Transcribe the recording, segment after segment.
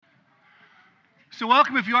So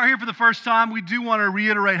welcome. If you are here for the first time, we do want to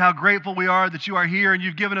reiterate how grateful we are that you are here and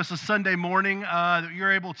you've given us a Sunday morning, that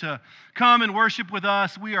you're able to come and worship with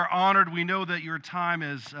us. We are honored. We know that your time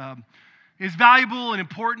is valuable and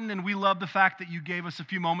important, and we love the fact that you gave us a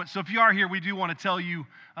few moments. So if you are here, we do want to tell you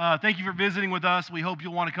thank you for visiting with us. We hope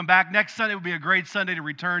you'll want to come back. Next Sunday will be a great Sunday to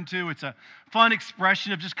return to. It's a fun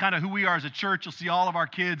expression of just kind of who we are as a church. You'll see all of our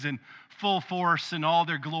kids in full force and all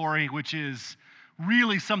their glory, which is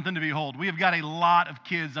really something to behold. We have got a lot of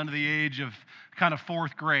kids under the age of kind of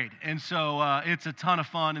fourth grade, and so it's a ton of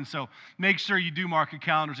fun, and so make sure you do mark your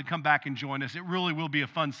calendars and come back and join us. It really will be a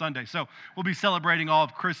fun Sunday. So we'll be celebrating all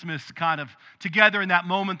of Christmas kind of together in that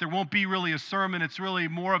moment. There won't be really a sermon. It's really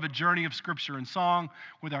more of a journey of Scripture and song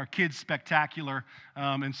with our kids spectacular,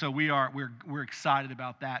 and so we're excited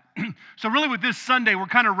about that. So really with this Sunday, we're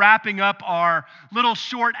kind of wrapping up our little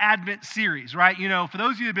short Advent series, right? You know, for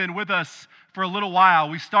those of you who have been with us for a little while,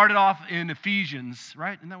 we started off in Ephesians,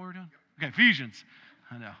 right? Isn't that what we're doing? Okay, Ephesians.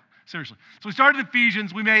 I know, seriously. So we started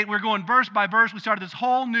Ephesians. We're going verse by verse. We started this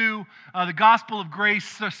whole new, the Gospel of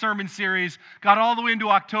Grace sermon series. Got all the way into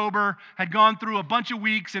October, had gone through a bunch of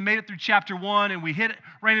weeks and made it through chapter 1, and we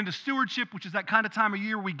ran into stewardship, which is that kind of time of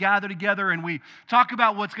year we gather together and we talk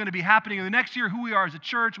about what's going to be happening in the next year, who we are as a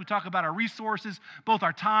church. We talk about our resources, both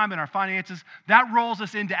our time and our finances. That rolls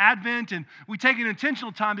us into Advent, and we take an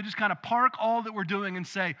intentional time to just kind of park all that we're doing and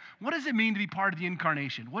say, what does it mean to be part of the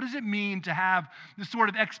incarnation? What does it mean to have this sort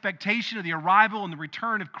of expectation of the arrival and the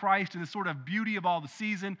return of Christ and the sort of beauty of all the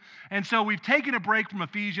season? And so we've taken a break from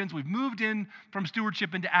Ephesians. We've moved in from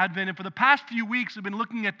stewardship into Advent, and for the past few weeks, we've been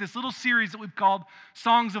looking at this little series that we've called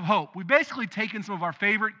Songs of Hope. We've basically taken some of our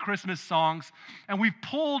favorite Christmas songs and we've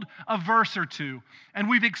pulled a verse or two and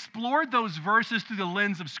we've explored those verses through the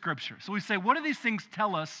lens of Scripture. So we say, what do these things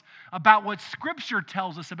tell us about what Scripture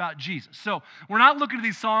tells us about Jesus? So we're not looking at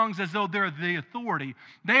these songs as though they're the authority.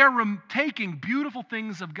 They are taking beautiful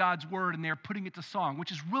things of God's Word and they're putting it to song,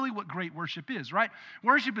 which is really what great worship is, right?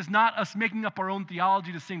 Worship is not us making up our own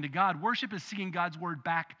theology to sing to God. Worship is singing God's Word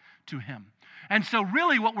back to Him. And so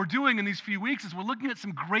really what we're doing in these few weeks is we're looking at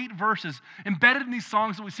some great verses embedded in these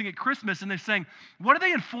songs that we sing at Christmas, and they're saying, what do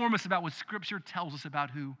they inform us about what Scripture tells us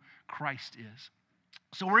about who Christ is?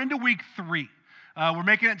 So we're into week 3. We're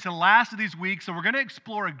making it to the last of these weeks, so we're going to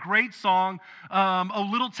explore a great song, O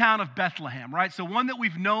Little Town of Bethlehem, right? So one that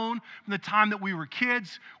we've known from the time that we were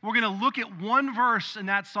kids. We're going to look at one verse in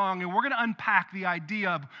that song, and we're going to unpack the idea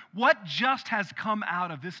of what just has come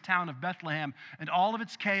out of this town of Bethlehem and all of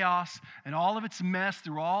its chaos and all of its mess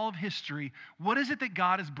through all of history. What is it that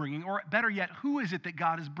God is bringing, or better yet, who is it that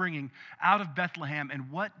God is bringing out of Bethlehem,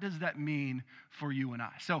 and what does that mean for you and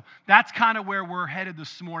I? So that's kind of where we're headed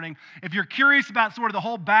this morning. If you're curious about sort of the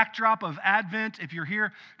whole backdrop of Advent, if you're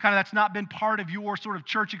here, kind of that's not been part of your sort of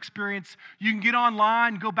church experience, you can get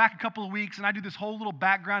online, go back a couple of weeks, and I do this whole little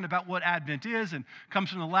background about what Advent is, and comes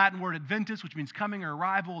from the Latin word adventus, which means coming or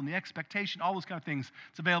arrival, and the expectation, all those kind of things.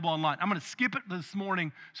 It's available online. I'm going to skip it this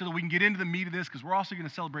morning so that we can get into the meat of this, because we're also going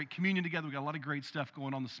to celebrate communion together. We've got a lot of great stuff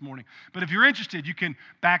going on this morning. But if you're interested, you can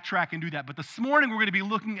backtrack and do that. But this morning, we're going to be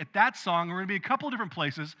looking at that song. We're going to be a couple of different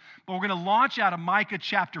places, but we're going to launch out of Micah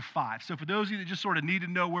chapter 5. So for those of you that just sort of need to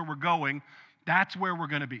know where we're going, that's where we're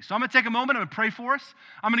going to be. So I'm going to take a moment, I'm going to pray for us.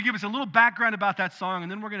 I'm going to give us a little background about that song,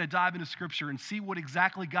 and then we're going to dive into Scripture and see what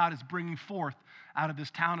exactly God is bringing forth out of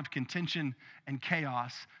this town of contention and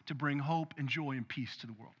chaos to bring hope and joy and peace to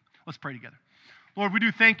the world. Let's pray together. Lord, we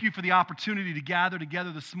do thank you for the opportunity to gather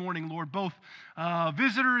together this morning, Lord, both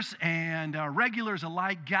visitors and regulars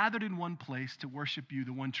alike gathered in one place to worship you,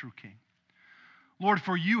 the one true King. Lord,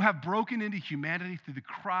 for you have broken into humanity through the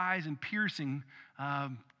cries and piercing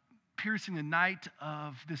the night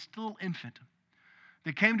of this little infant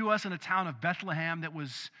that came to us in a town of Bethlehem that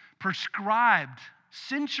was prescribed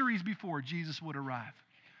centuries before Jesus would arrive.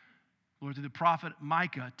 Lord, the prophet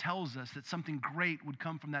Micah tells us that something great would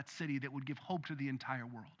come from that city that would give hope to the entire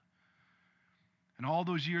world. And all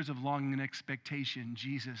those years of longing and expectation,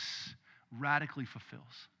 Jesus radically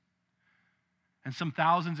fulfills. And some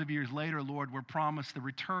thousands of years later, Lord, we're promised the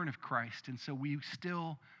return of Christ. And so we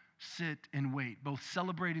still sit and wait, both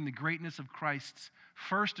celebrating the greatness of Christ's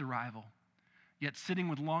first arrival, yet sitting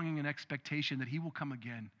with longing and expectation that he will come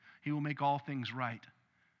again. He will make all things right.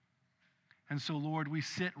 And so, Lord, we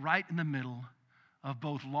sit right in the middle of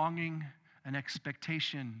both longing and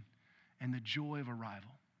expectation and the joy of arrival.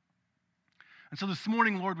 And so this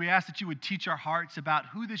morning, Lord, we ask that you would teach our hearts about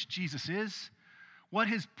who this Jesus is, what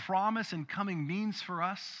his promise and coming means for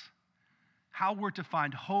us, how we're to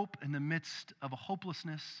find hope in the midst of a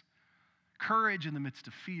hopelessness, courage in the midst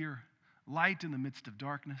of fear, light in the midst of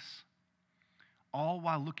darkness. all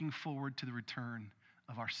while looking forward to the return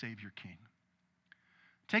of our Savior King.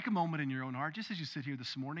 Take a moment in your own heart, just as you sit here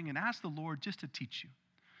this morning, and ask the Lord just to teach you.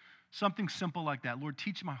 Something simple like that. Lord,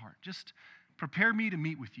 teach my heart. Just prepare me to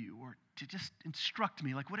meet with you, or to just instruct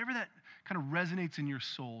me, like whatever that kind of resonates in your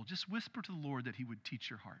soul. Just whisper to the Lord that he would teach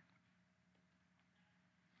your heart.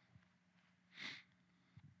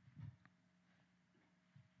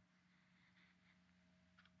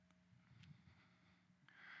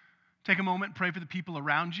 Take a moment, pray for the people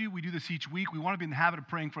around you. We do this each week. We want to be in the habit of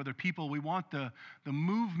praying for other people. We want the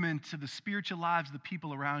movement of the spiritual lives of the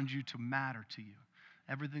people around you to matter to you.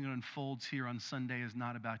 Everything that unfolds here on Sunday is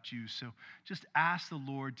not about you. So just ask the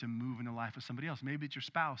Lord to move in the life of somebody else. Maybe it's your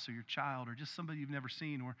spouse or your child or just somebody you've never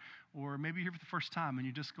seen, or maybe you're here for the first time and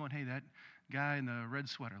you're just going, hey, that guy in the red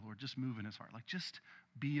sweater, Lord, just move in his heart. Like, just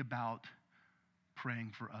be about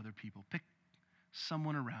praying for other people. Pick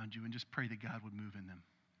someone around you and just pray that God would move in them.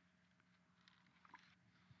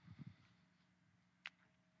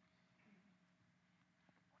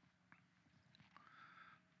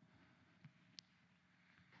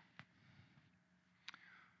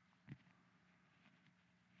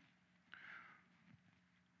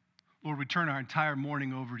 Lord, we turn our entire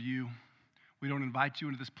morning over to you. We don't invite you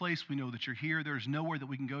into this place. We know that you're here. There's nowhere that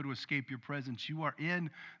we can go to escape your presence. You are in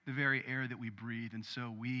the very air that we breathe, and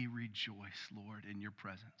so we rejoice, Lord, in your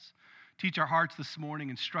presence. Teach our hearts this morning.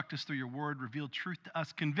 Instruct us through your word. Reveal truth to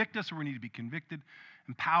us. Convict us where we need to be convicted.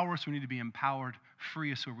 Empower us where we need to be empowered.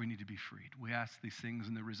 Free us where we need to be freed. We ask these things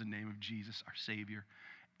in the risen name of Jesus, our Savior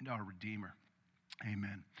and our Redeemer.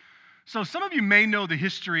 Amen. So some of you may know the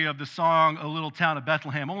history of the song, A Little Town of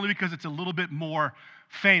Bethlehem, only because it's a little bit more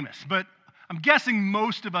famous. But I'm guessing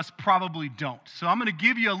most of us probably don't. So I'm going to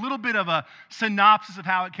give you a little bit of a synopsis of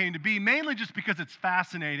how it came to be, mainly just because it's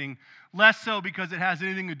fascinating, less so because it has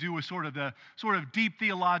anything to do with sort of deep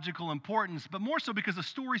theological importance, but more so because the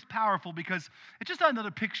story's powerful, because it's just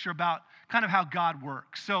another picture about kind of how God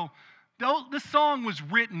works. So this song was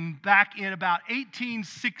written back in about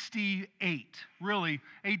 1868, really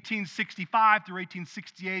 1865 through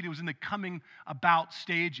 1868. It was in the coming about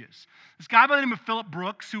stages. This guy by the name of Philip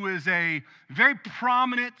Brooks, who is a very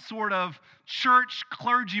prominent sort of church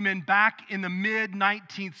clergyman back in the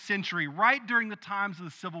mid-19th century, right during the times of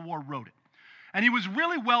the Civil War, wrote it. And he was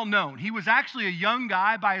really well known. He was actually a young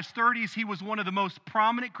guy. By his 30s, he was one of the most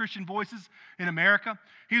prominent Christian voices in America.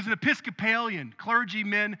 He was an Episcopalian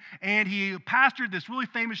clergyman, and he pastored this really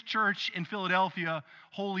famous church in Philadelphia,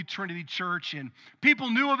 Holy Trinity Church. And people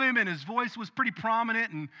knew of him, and his voice was pretty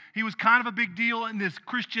prominent, and he was kind of a big deal in this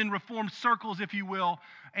Christian Reformed circles, if you will.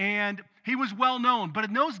 And he was well known. But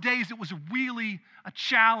in those days, it was really a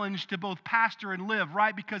challenge to both pastor and live,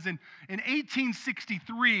 right? Because in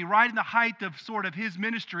 1863, right in the height of sort of his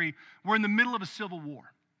ministry, we're in the middle of a civil war,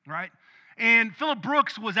 right? And Philip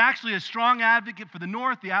Brooks was actually a strong advocate for the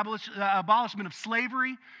North, the abolishment of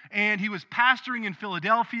slavery, and he was pastoring in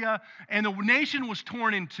Philadelphia, and the nation was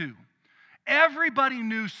torn in two. Everybody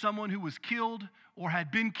knew someone who was killed or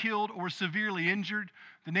had been killed or was severely injured.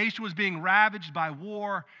 The nation was being ravaged by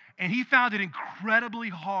war, and he found it incredibly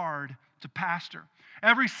hard to pastor.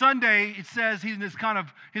 Every Sunday, it says in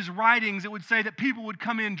his writings, it would say that people would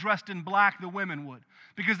come in dressed in black, the women would,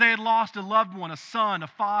 because they had lost a loved one, a son, a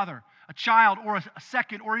father, a child, or a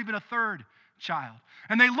second, or even a third child.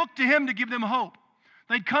 And they looked to him to give them hope.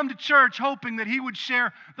 They'd come to church hoping that he would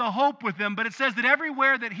share the hope with them, but it says that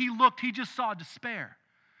everywhere that he looked, he just saw despair.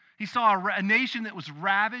 He saw a nation that was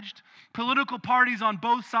ravaged, political parties on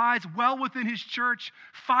both sides, well within his church,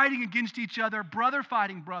 fighting against each other, brother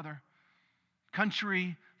fighting brother,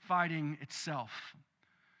 country fighting itself.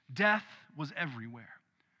 Death was everywhere,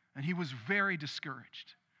 and he was very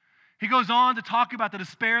discouraged. He goes on to talk about the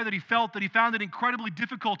despair that he felt, that he found it incredibly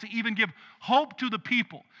difficult to even give hope to the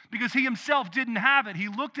people because he himself didn't have it. He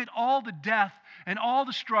looked at all the death and all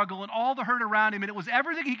the struggle and all the hurt around him, and it was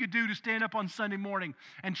everything he could do to stand up on Sunday morning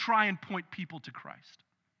and try and point people to Christ.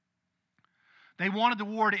 They wanted the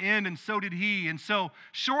war to end, and so did he. And so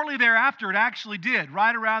shortly thereafter, it actually did.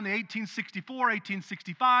 Right around the 1864,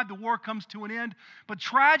 1865, the war comes to an end. But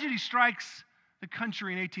tragedy strikes the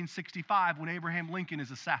country in 1865 when Abraham Lincoln is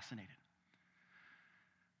assassinated.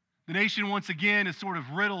 The nation once again is sort of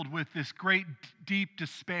riddled with this great, deep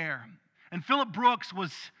despair. And Philip Brooks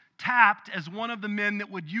was tapped as one of the men that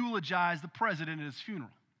would eulogize the president at his funeral.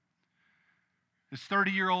 This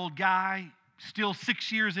 30-year-old guy, still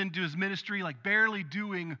 6 years into his ministry, like barely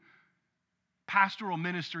doing pastoral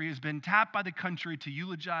ministry, has been tapped by the country to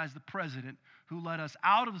eulogize the president who led us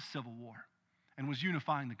out of the Civil War and was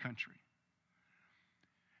unifying the country.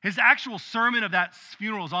 His actual sermon of that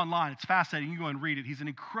funeral is online. It's fascinating. You can go and read it. He's an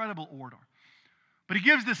incredible orator. But he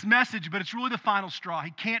gives this message, but it's really the final straw.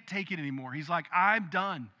 He can't take it anymore. He's like, I'm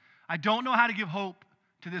done. I don't know how to give hope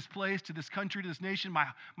to this place, to this country, to this nation.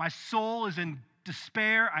 My soul is in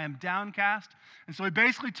despair. I am downcast. And so he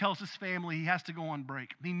basically tells his family he has to go on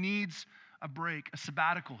break. He needs a break, a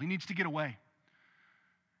sabbatical. He needs to get away.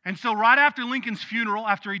 And so right after Lincoln's funeral,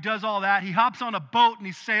 after he does all that, he hops on a boat and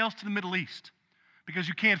he sails to the Middle East because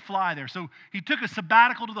you can't fly there. So he took a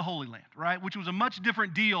sabbatical to the Holy Land, right, which was a much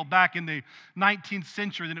different deal back in the 19th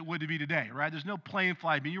century than it would be today, right? There's no plane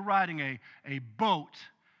flight. I mean, you're riding a boat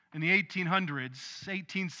in the 1800s,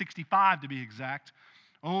 1865 to be exact,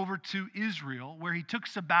 over to Israel, where he took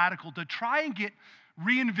sabbatical to try and get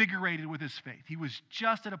reinvigorated with his faith. He was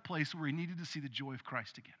just at a place where he needed to see the joy of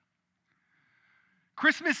Christ again.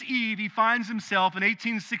 Christmas Eve, he finds himself in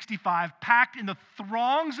 1865 packed in the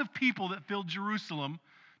throngs of people that filled Jerusalem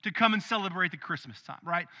to come and celebrate the Christmas time,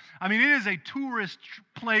 right? I mean, it is a tourist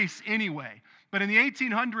place anyway. But in the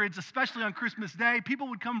 1800s, especially on Christmas Day, people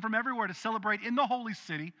would come from everywhere to celebrate in the holy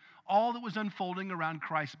city all that was unfolding around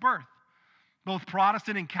Christ's birth, both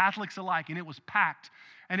Protestant and Catholics alike, and it was packed.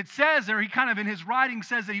 And it says there, he kind of in his writing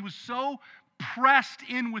says that he was so pressed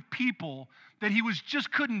in with people that he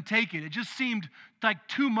just couldn't take it. It just seemed like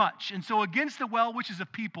too much. And so against the well wishes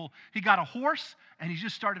of people, he got a horse and he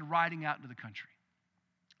just started riding out into the country.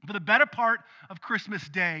 For the better part of Christmas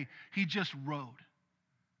Day, he just rode.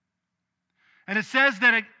 And it says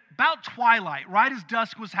that at about twilight, right as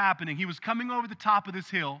dusk was happening, he was coming over the top of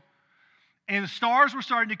this hill, and the stars were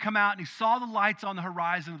starting to come out, and he saw the lights on the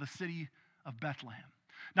horizon of the city of Bethlehem.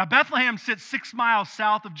 Now, Bethlehem sits 6 miles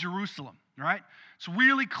south of Jerusalem, right? It's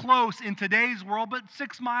really close in today's world, but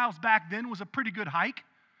 6 miles back then was a pretty good hike.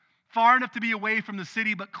 Far enough to be away from the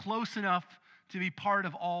city, but close enough to be part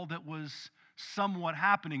of all that was somewhat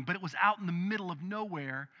happening. But it was out in the middle of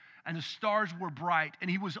nowhere, and the stars were bright, and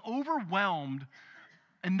he was overwhelmed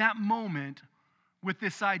in that moment with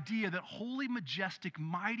this idea that holy, majestic,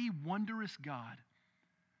 mighty, wondrous God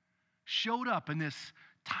showed up in this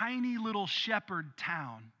tiny little shepherd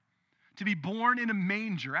town to be born in a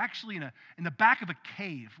manger, actually in the back of a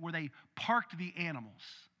cave where they parked the animals.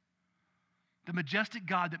 The majestic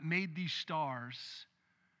God that made these stars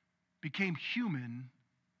became human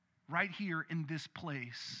right here in this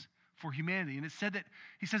place for humanity. And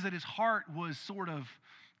he says that his heart was sort of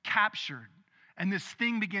captured, and this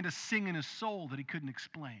thing began to sing in his soul that he couldn't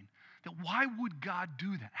explain. That why would God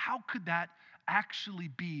do that? How could that actually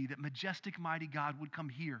be, that majestic, mighty God would come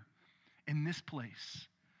here in this place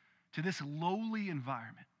to this lowly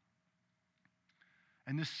environment?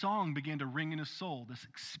 And this song began to ring in his soul, this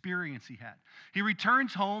experience he had. He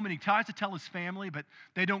returns home and he tries to tell his family, but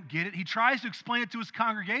they don't get it. He tries to explain it to his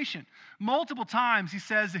congregation. Multiple times he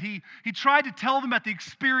says that he tried to tell them about the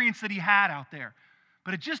experience that he had out there,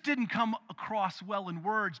 but it just didn't come across well in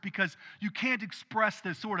words because you can't express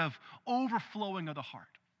this sort of overflowing of the heart.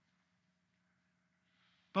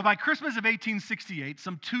 But by Christmas of 1868,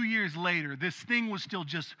 some 2 years later, this thing was still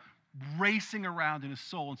just racing around in his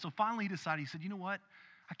soul. And so finally he decided, he said, you know what?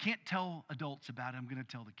 I can't tell adults about it. I'm going to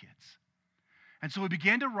tell the kids. And so he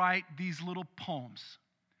began to write these little poems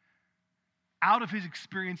out of his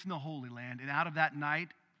experience in the Holy Land and out of that night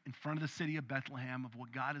in front of the city of Bethlehem of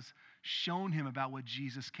what God has shown him about what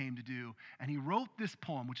Jesus came to do. And he wrote this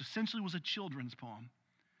poem, which essentially was a children's poem.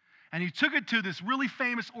 And he took it to this really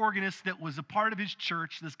famous organist that was a part of his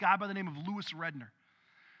church, this guy by the name of Louis Redner.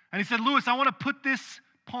 And he said, Louis, I want to put this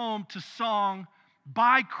poem to song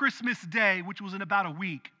by Christmas Day, which was in about a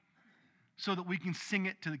week, so that we can sing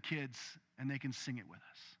it to the kids and they can sing it with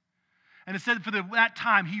us. And it said for that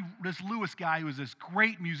time, this Louis guy, who was this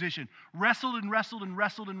great musician, wrestled and wrestled and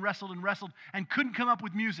wrestled and wrestled and wrestled and couldn't come up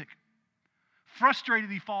with music.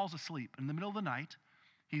 Frustrated, he falls asleep. In the middle of the night,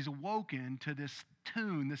 he's awoken to this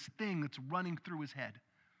tune, this thing that's running through his head.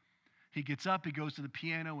 He gets up, he goes to the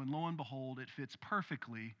piano, and lo and behold, it fits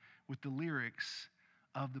perfectly with the lyrics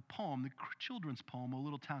of the poem, the children's poem, A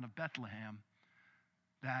Little Town of Bethlehem,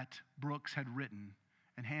 that Brooks had written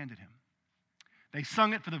and handed him. They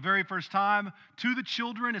sung it for the very first time to the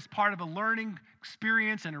children as part of a learning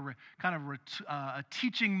experience and a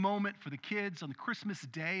teaching moment for the kids on the Christmas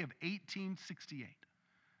Day of 1868,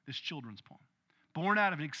 this children's poem. Born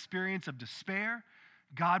out of an experience of despair,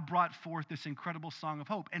 God brought forth this incredible song of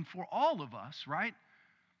hope. And for all of us, right,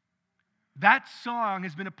 that song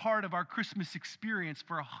has been a part of our Christmas experience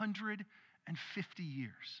for 150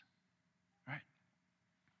 years, right?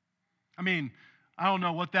 I mean, I don't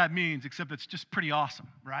know what that means, except it's just pretty awesome,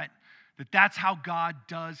 right? That's how God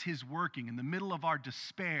does his working. In the middle of our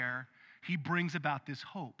despair, he brings about this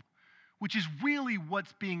hope, which is really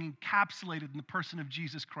what's being encapsulated in the person of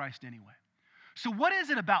Jesus Christ anyway. So what is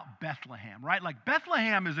it about Bethlehem, right? Like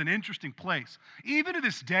Bethlehem is an interesting place. Even to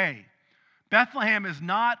this day, Bethlehem is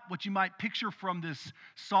not what you might picture from this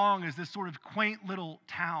song as this sort of quaint little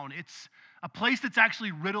town. It's a place that's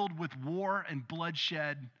actually riddled with war and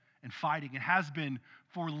bloodshed and fighting. It has been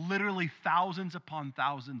for literally thousands upon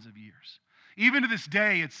thousands of years. Even to this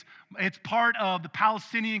day, it's part of the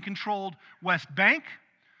Palestinian-controlled West Bank.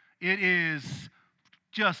 It is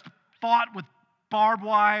just fought with barbed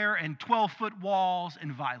wire and 12-foot walls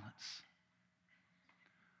and violence.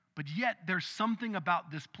 But yet, there's something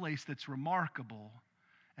about this place that's remarkable,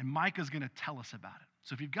 and Micah's going to tell us about it.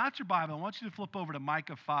 So if you've got your Bible, I want you to flip over to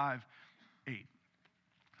Micah 5:8.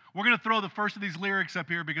 We're going to throw the first of these lyrics up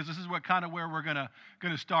here because this is where we're going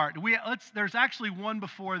to start. There's actually one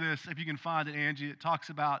before this, if you can find it, Angie. It talks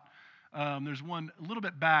about, there's one a little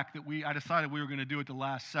bit back that I decided we were going to do at the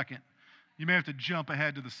last second. You may have to jump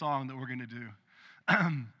ahead to the song that we're going to do.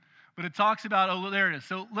 But it talks about, there it is.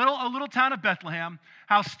 So a little town of Bethlehem,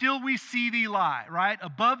 how still we see thee lie, right?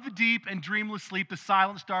 Above the deep and dreamless sleep, the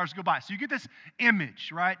silent stars go by. So you get this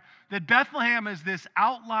image, right? That Bethlehem is this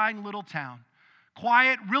outlying little town.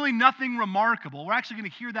 Quiet, really nothing remarkable. We're actually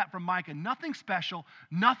going to hear that from Micah. Nothing special,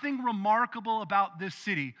 nothing remarkable about this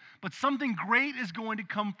city, but something great is going to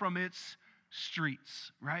come from its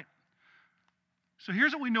streets, right? So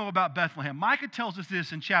here's what we know about Bethlehem. Micah tells us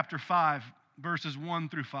this in chapter 5, verses 1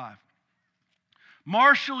 through 5.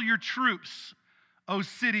 Marshal your troops, O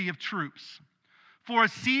city of troops, for a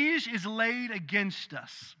siege is laid against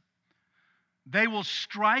us. They will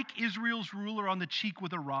strike Israel's ruler on the cheek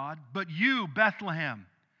with a rod, but you, Bethlehem,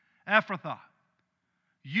 Ephrathah,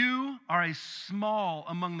 you are small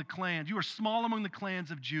among the clans. You are small among the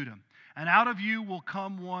clans of Judah, and out of you will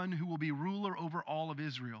come one who will be ruler over all of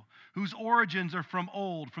Israel, whose origins are from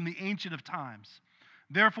old, from the ancient of times.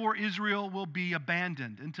 Therefore, Israel will be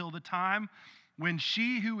abandoned until the time when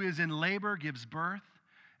she who is in labor gives birth,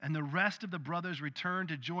 and the rest of the brothers return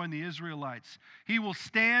to join the Israelites. He will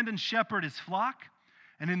stand and shepherd his flock,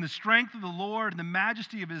 and in the strength of the Lord and the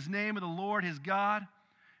majesty of his name of the Lord his God,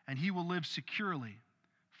 and he will live securely.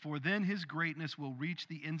 For then his greatness will reach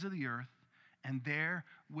the ends of the earth, and there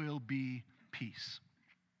will be peace.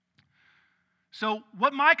 So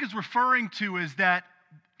what Micah is referring to is that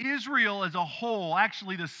Israel as a whole,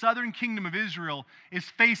 actually the southern kingdom of Israel, is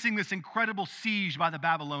facing this incredible siege by the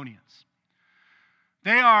Babylonians.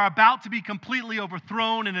 They are about to be completely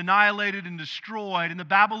overthrown and annihilated and destroyed, and the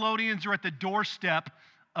Babylonians are at the doorstep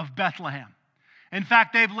of Bethlehem. In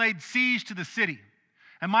fact, they've laid siege to the city.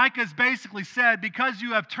 And Micah has basically said, because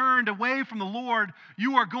you have turned away from the Lord,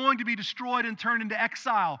 you are going to be destroyed and turned into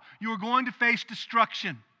exile. You are going to face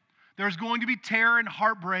destruction. There's going to be terror and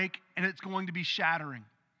heartbreak, and it's going to be shattering.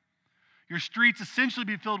 Your streets essentially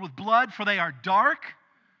be filled with blood, for they are dark,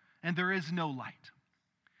 and there is no light.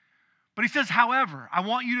 But he says, however, I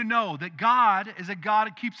want you to know that God is a God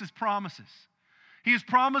who keeps his promises. He has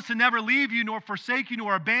promised to never leave you, nor forsake you,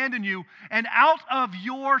 nor abandon you. And out of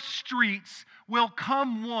your streets will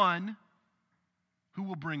come one who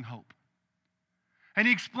will bring hope. And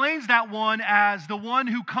he explains that one as the one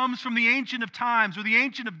who comes from the Ancient of Times or the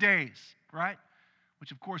Ancient of Days, right?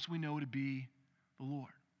 Which, of course, we know to be the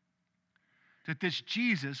Lord. That this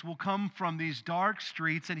Jesus will come from these dark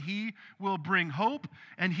streets, and he will bring hope,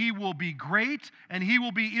 and he will be great, and he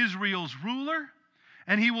will be Israel's ruler,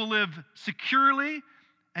 and he will live securely,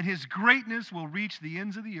 and his greatness will reach the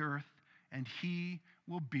ends of the earth, and he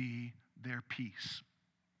will be their peace.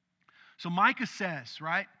 So Micah says,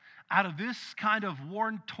 right, out of this kind of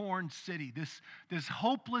worn-torn city, this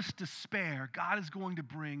hopeless despair, God is going to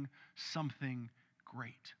bring something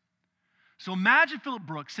great. So imagine Philip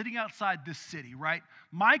Brooks sitting outside this city, right?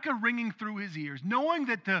 Micah ringing through his ears, knowing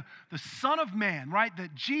that the Son of Man, right,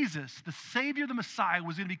 that Jesus, the Savior, the Messiah,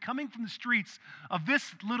 was going to be coming from the streets of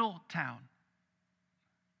this little town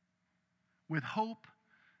with hope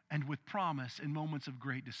and with promise in moments of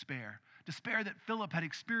great despair. Despair that Philip had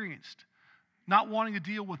experienced, not wanting to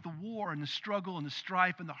deal with the war and the struggle and the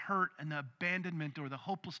strife and the hurt and the abandonment or the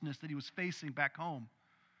hopelessness that he was facing back home.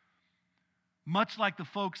 Much like the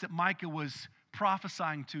folks that Micah was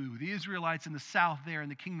prophesying to, the Israelites in the south there in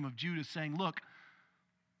the kingdom of Judah, saying, look,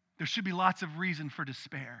 there should be lots of reason for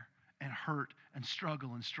despair and hurt and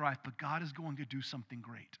struggle and strife, but God is going to do something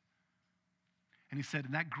great. And he said,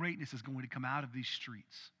 and that greatness is going to come out of these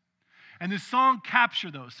streets. And this song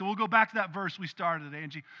captured those. So we'll go back to that verse we started,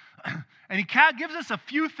 Angie. And he gives us a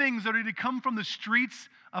few things that are to come from the streets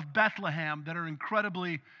of Bethlehem that are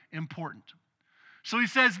incredibly important. So he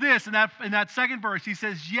says this in that second verse. He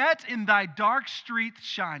says, yet in thy dark streets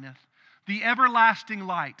shineth the everlasting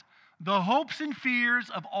light. The hopes and fears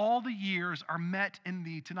of all the years are met in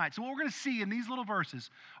thee tonight. So what we're going to see in these little verses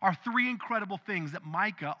are three incredible things that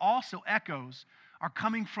Micah also echoes are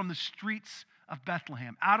coming from the streets of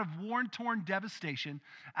Bethlehem, out of war-torn devastation,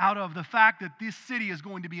 out of the fact that this city is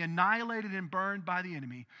going to be annihilated and burned by the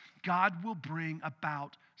enemy. God will bring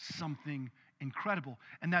about something incredible.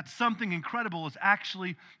 And that something incredible is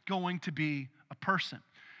actually going to be a person.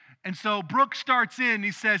 And so Brooke starts in,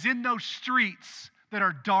 he says, in those streets that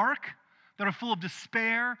are dark, that are full of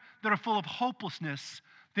despair, that are full of hopelessness,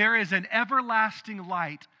 there is an everlasting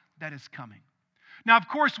light that is coming. Now, of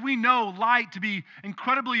course, we know light to be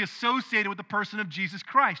incredibly associated with the person of Jesus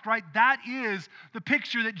Christ, right? That is the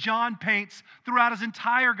picture that John paints throughout his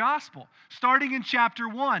entire gospel, starting in chapter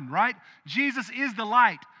 1, right? Jesus is the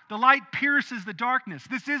light. The light pierces the darkness.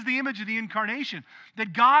 This is the image of the incarnation,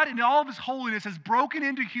 that God in all of his holiness has broken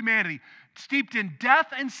into humanity, steeped in death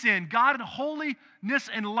and sin. God in holiness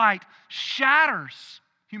and light shatters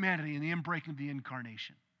humanity in the inbreaking of the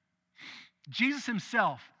incarnation. Jesus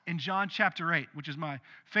himself in John chapter 8, which is my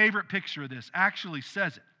favorite picture of this, actually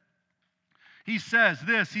says it. He says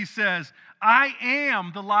this, he says, I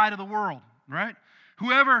am the light of the world, right?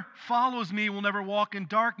 Whoever follows me will never walk in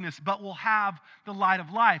darkness, but will have the light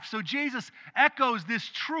of life. So Jesus echoes this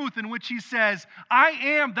truth in which he says, I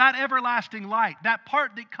am that everlasting light, that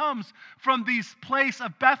part that comes from this place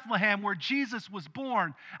of Bethlehem where Jesus was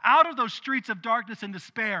born. Out of those streets of darkness and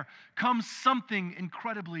despair comes something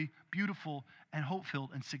incredibly beautiful and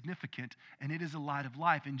hope-filled and significant, and it is a light of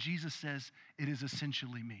life. And Jesus says, it is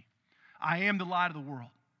essentially me. I am the light of the world.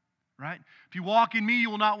 Right? If you walk in me, you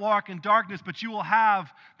will not walk in darkness, but you will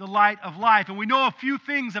have the light of life. And we know a few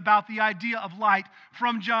things about the idea of light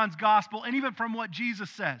from John's gospel and even from what Jesus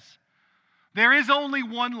says. There is only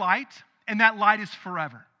one light, and that light is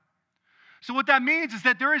forever. So what that means is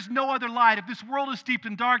that there is no other light. If this world is steeped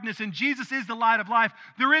in darkness and Jesus is the light of life,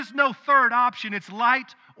 there is no third option. It's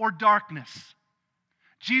light or darkness.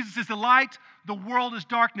 Jesus is the light, the world is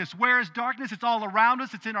darkness. Where is darkness? It's all around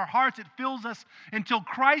us, it's in our hearts, it fills us until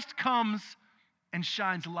Christ comes and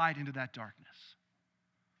shines light into that darkness.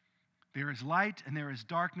 There is light and there is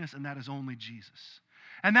darkness, and that is only Jesus.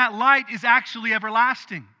 And that light is actually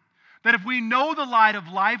everlasting. That if we know the light of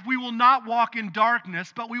life, we will not walk in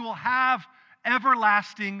darkness, but we will have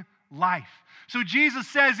everlasting life. So Jesus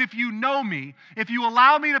says, if you know me, if you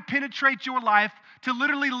allow me to penetrate your life, to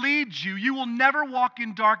literally lead you, you will never walk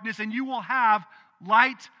in darkness and you will have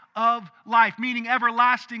light of life, meaning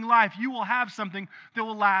everlasting life. You will have something that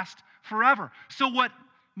will last forever. So what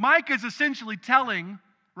Micah is essentially telling,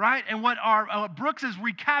 right, and what Brooks is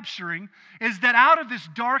recapturing is that out of this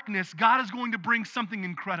darkness, God is going to bring something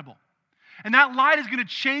incredible. And that light is going to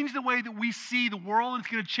change the way that we see the world. It's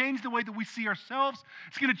going to change the way that we see ourselves.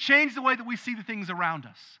 It's going to change the way that we see the things around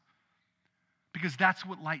us. Because that's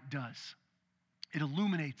what light does. It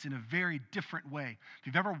illuminates in a very different way. If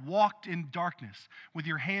you've ever walked in darkness with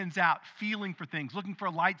your hands out, feeling for things, looking for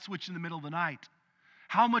a light switch in the middle of the night,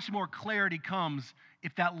 how much more clarity comes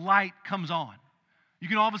if that light comes on? You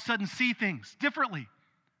can all of a sudden see things differently.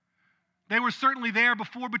 They were certainly there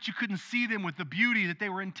before, but you couldn't see them with the beauty that they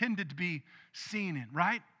were intended to be seen in,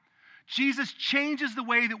 right? Jesus changes the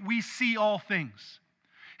way that we see all things.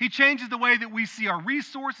 He changes the way that we see our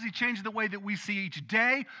resources. He changes the way that we see each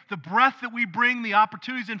day, the breath that we bring, the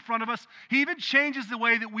opportunities in front of us. He even changes the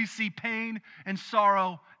way that we see pain and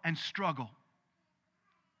sorrow and struggle.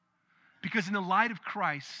 Because in the light of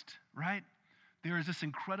Christ, right, there is this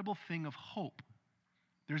incredible thing of hope.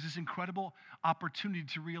 There's this incredible opportunity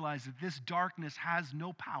to realize that this darkness has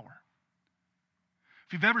no power.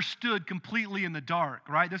 If you've ever stood completely in the dark,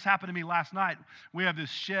 right? This happened to me last night. We have this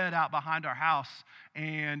shed out behind our house,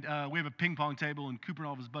 and we have a ping pong table, and Cooper and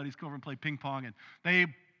all of his buddies come over and play ping pong, and they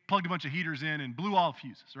plugged a bunch of heaters in and blew all the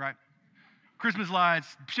fuses, right? Christmas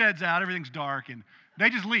lights, shed's out, everything's dark, and they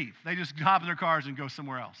just leave. They just hop in their cars and go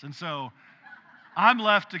somewhere else. And so I'm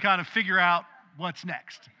left to kind of figure out what's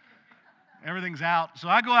next. Everything's out. So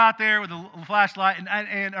I go out there with a flashlight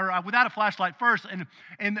or without a flashlight first.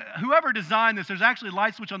 And whoever designed this, there's actually a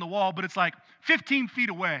light switch on the wall, but it's like 15 feet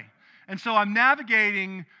away. And so I'm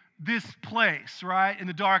navigating this place, right, in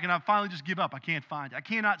the dark, and I finally just give up. I can't find it. I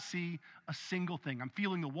cannot see a single thing. I'm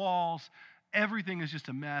feeling the walls. Everything is just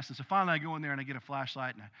a mess. And so finally I go in there and I get a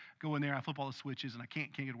flashlight, and I go in there, I flip all the switches, and I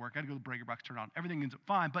can't get it to work. I got to go to the breaker box, turn it on. Everything ends up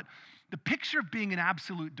fine. But the picture of being in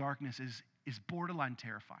absolute darkness is borderline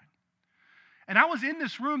terrifying. And I was in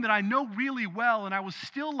this room that I know really well, and I was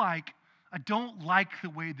still like, I don't like the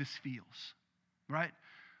way this feels, right?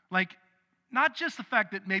 Like, not just the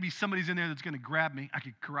fact that maybe somebody's in there that's going to grab me. I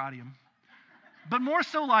could karate him. But more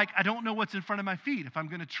so like, I don't know what's in front of my feet, if I'm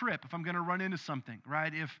going to trip, if I'm going to run into something,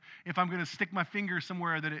 right? If I'm going to stick my finger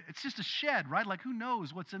somewhere that it's just a shed, right? Like, who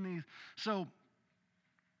knows what's in these? So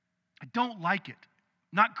I don't like it.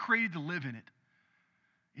 Not created to live in it.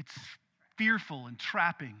 It's fearful and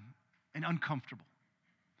trapping and uncomfortable.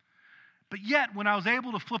 But yet, when I was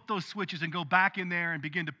able to flip those switches and go back in there and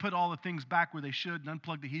begin to put all the things back where they should and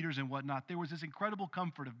unplug the heaters and whatnot, there was this incredible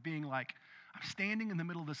comfort of being like, I'm standing in the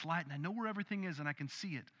middle of this light and I know where everything is and I can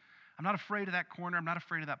see it. I'm not afraid of that corner. I'm not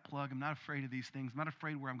afraid of that plug. I'm not afraid of these things. I'm not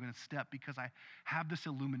afraid where I'm going to step because I have this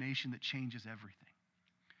illumination that changes everything.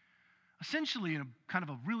 Essentially, in a kind of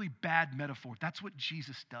a really bad metaphor, that's what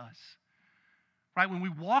Jesus does. Right? When we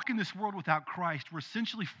walk in this world without Christ, we're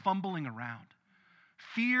essentially fumbling around.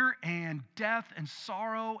 Fear and death and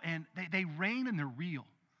sorrow, and they reign and they're real.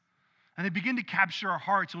 And they begin to capture our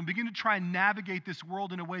hearts, and we begin to try and navigate this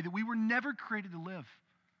world in a way that we were never created to live.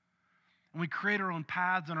 And we create our own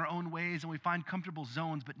paths and our own ways, and we find comfortable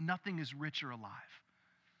zones, but nothing is rich or alive.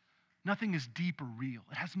 Nothing is deep or real.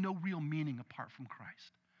 It has no real meaning apart from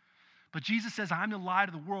Christ. But Jesus says, I'm the light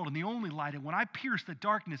of the world and the only light. And when I pierce the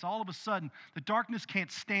darkness, all of a sudden, the darkness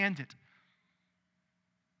can't stand it.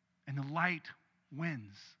 And the light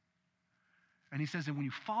wins. And he says, and when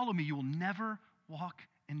you follow me, you will never walk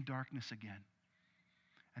in darkness again.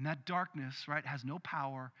 And that darkness, right, has no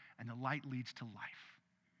power, and the light leads to life.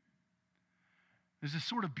 There's this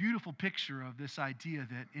sort of beautiful picture of this idea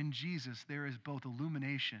that in Jesus, there is both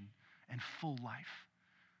illumination and full life.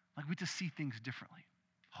 Like we just see things differently.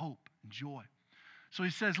 Hope and joy. So he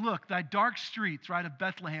says, look, thy dark streets, right, of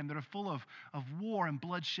Bethlehem that are full of war and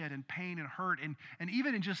bloodshed and pain and hurt, and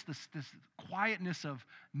even in just this quietness of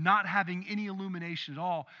not having any illumination at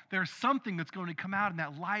all, there's something that's going to come out, and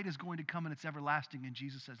that light is going to come, and it's everlasting, and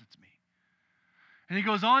Jesus says it's me. And he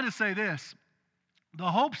goes on to say this,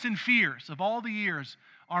 the hopes and fears of all the years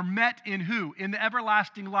are met in who? In the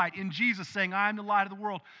everlasting light, in Jesus saying, I am the light of the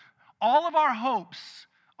world. All of our hopes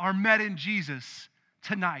are met in Jesus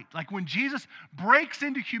tonight. Like when Jesus breaks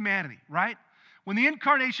into humanity, right? When the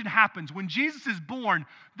incarnation happens, when Jesus is born,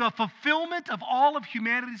 the fulfillment of all of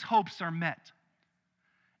humanity's hopes are met.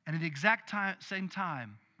 And at the exact same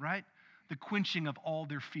time, right? The quenching of all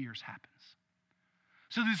their fears happens.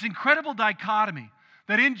 So this incredible dichotomy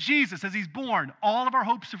that in Jesus, as he's born, all of our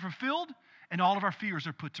hopes are fulfilled and all of our fears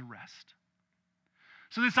are put to rest.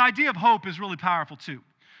 So this idea of hope is really powerful too.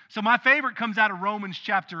 So my favorite comes out of Romans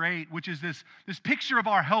chapter 8, which is this picture of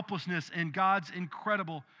our helplessness and God's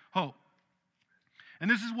incredible hope.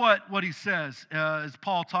 And this is what he says as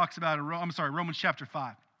Paul talks about in Romans chapter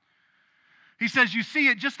 5. He says, you see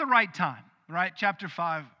at just the right time, right? Chapter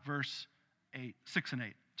 5, verse 6 and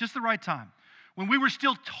 8. Just the right time. When we were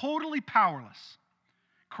still totally powerless,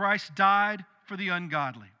 Christ died for the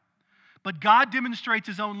ungodly. But God demonstrates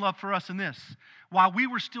his own love for us in this. While we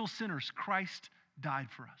were still sinners, Christ died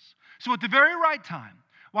for us. So at the very right time,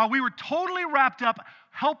 while we were totally wrapped up,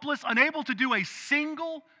 helpless, unable to do a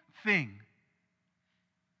single thing,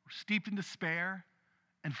 we're steeped in despair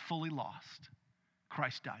and fully lost,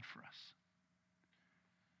 Christ died for us.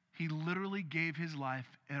 He literally gave his life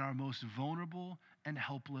in our most vulnerable and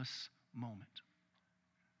helpless moment.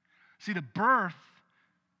 See, the birth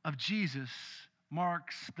of Jesus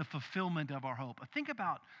marks the fulfillment of our hope. Think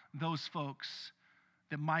about those folks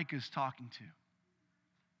that Micah is talking to.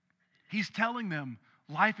 He's telling them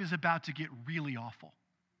life is about to get really awful.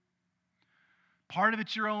 Part of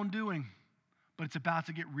it's your own doing, but it's about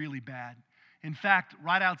to get really bad. In fact,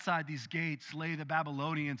 right outside these gates lay the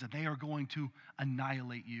Babylonians, and they are going to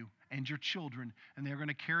annihilate you and your children, and they're going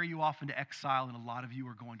to carry you off into exile, and a lot of you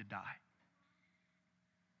are going to die.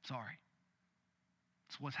 Sorry.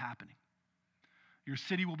 It's what's happening. Your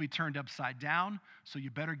city will be turned upside down, so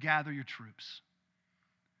you better gather your troops.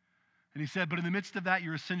 And he said, but in the midst of that,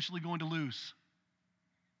 you're essentially going to lose.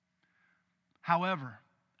 However,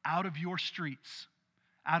 out of your streets,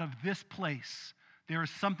 out of this place, there is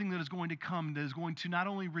something that is going to come that is going to not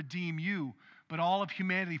only redeem you, but all of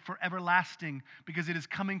humanity for everlasting, because it is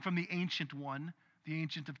coming from the Ancient One, the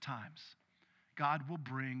Ancient of Times. God will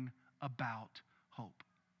bring about hope.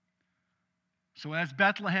 So as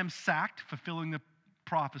Bethlehem sacked, fulfilling the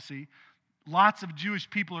prophecy, lots of Jewish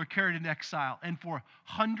people are carried into exile, and for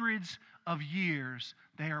hundreds of years,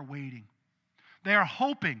 they are waiting. They are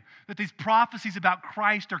hoping that these prophecies about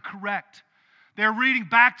Christ are correct. They're reading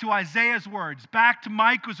back to Isaiah's words, back to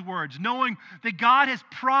Micah's words, knowing that God has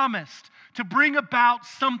promised to bring about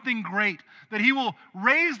something great, that he will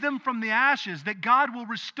raise them from the ashes, that God will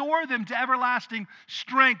restore them to everlasting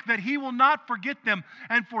strength, that he will not forget them.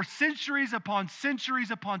 And for centuries upon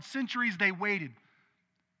centuries upon centuries, they waited.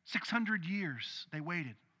 600 years they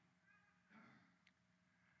waited.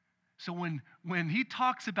 So when he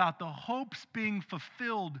talks about the hopes being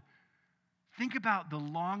fulfilled, think about the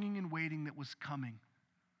longing and waiting that was coming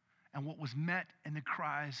and what was met in the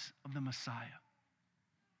cries of the Messiah.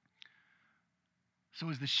 So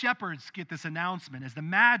as the shepherds get this announcement, as the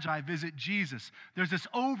Magi visit Jesus, there's this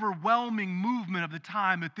overwhelming movement of the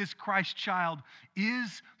time that this Christ child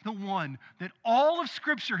is the one that all of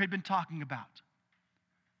Scripture had been talking about.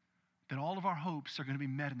 That all of our hopes are going to be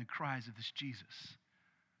met in the cries of this Jesus.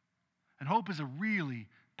 And hope is a really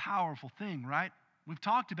powerful thing, right? We've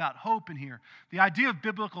talked about hope in here. The idea of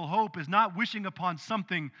biblical hope is not wishing upon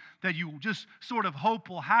something that you just sort of hope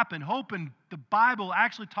will happen. Hope in the Bible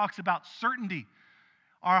actually talks about certainty.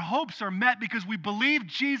 Our hopes are met because we believe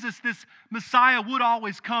Jesus, this Messiah, would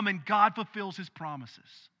always come and God fulfills his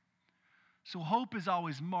promises. So hope is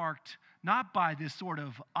always marked not by this sort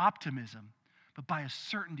of optimism, but by a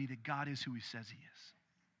certainty that God is who he says he is.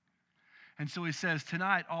 And so he says,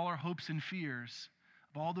 tonight, all our hopes and fears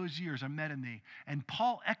of all those years are met in thee. And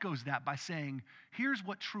Paul echoes that by saying, here's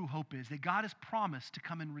what true hope is, that God has promised to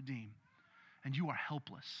come and redeem, and you are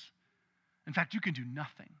helpless. In fact, you can do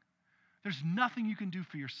nothing. There's nothing you can do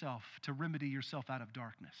for yourself to remedy yourself out of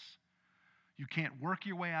darkness. You can't work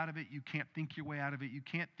your way out of it. You can't think your way out of it. You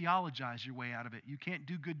can't theologize your way out of it. You can't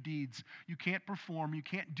do good deeds. You can't perform. You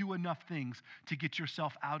can't do enough things to get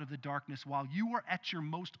yourself out of the darkness. While you were at your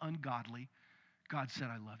most ungodly, God said,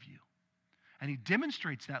 I love you. And he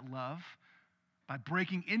demonstrates that love by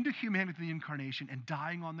breaking into humanity through the incarnation and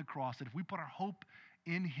dying on the cross, that if we put our hope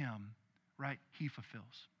in him, right, he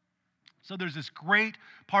fulfills. So there's this great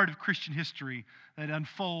part of Christian history that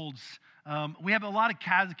unfolds. We have a lot of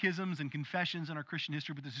catechisms and confessions in our Christian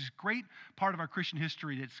history, but there's this great part of our Christian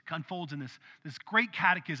history that unfolds in this great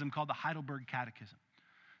catechism called the Heidelberg Catechism.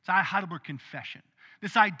 It's a Heidelberg Confession.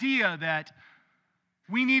 This idea that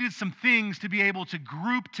we needed some things to be able to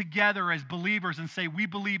group together as believers and say, we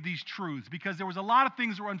believe these truths, because there was a lot of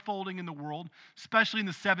things that were unfolding in the world, especially in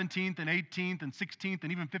the 17th and 18th and 16th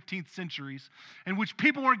and even 15th centuries, in which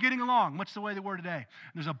people weren't getting along, much the way they were today.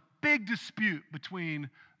 And there's a big dispute between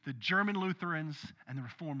the German Lutherans and the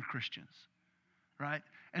Reformed Christians, right?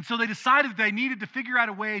 And so they decided that they needed to figure out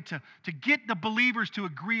a way to get the believers to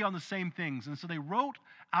agree on the same things. And so they wrote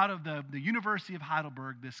out of the University of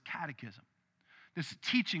Heidelberg this catechism. This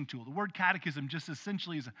teaching tool. The word catechism just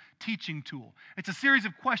essentially is a teaching tool. It's a series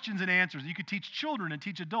of questions and answers. You could teach children and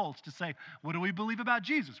teach adults to say, what do we believe about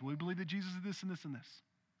Jesus? Well, we believe that Jesus is this and this and this.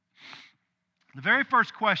 The very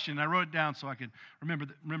first question, I wrote it down so I could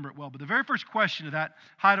remember it well, but the very first question of that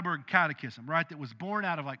Heidelberg Catechism, right, that was born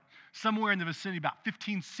out of like somewhere in the vicinity about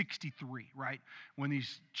 1563, right, when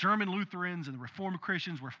these German Lutherans and the Reformed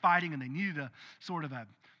Christians were fighting and they needed a sort of a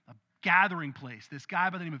gathering place. This guy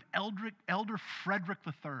by the name of Elder Frederick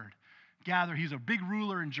III gathered. He's a big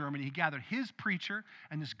ruler in Germany. He gathered his preacher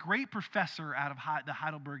and this great professor out of the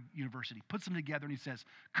Heidelberg University, puts them together, and he says,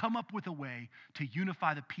 come up with a way to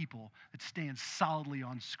unify the people that stands solidly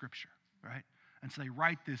on Scripture, right? And so they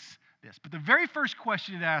write this. But the very first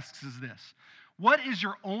question it asks is this: what is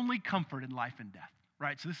your only comfort in life and death?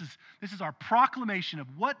 Right? So this is our proclamation of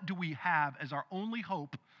what do we have as our only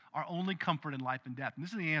hope, our only comfort in life and death. And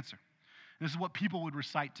this is the answer. This is what people would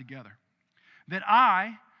recite together. That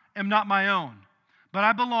I am not my own, but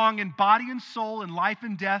I belong in body and soul, in life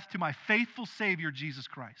and death, to my faithful Savior, Jesus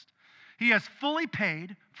Christ. He has fully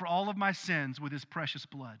paid for all of my sins with his precious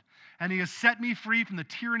blood, and he has set me free from the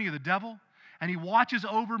tyranny of the devil, and he watches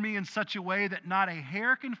over me in such a way that not a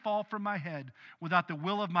hair can fall from my head without the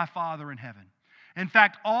will of my Father in heaven. In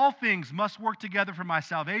fact, all things must work together for my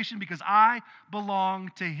salvation because I belong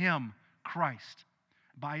to him, Christ,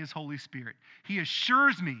 by his Holy Spirit. He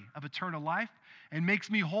assures me of eternal life and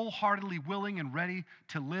makes me wholeheartedly willing and ready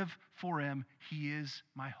to live for him. He is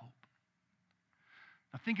my hope.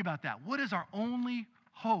 Now think about that. What is our only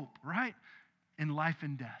hope, right, in life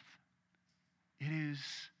and death? It is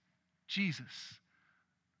Jesus.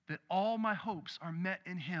 That all my hopes are met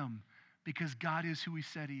in him because God is who he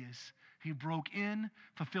said he is. He broke in,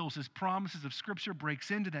 fulfills his promises of Scripture,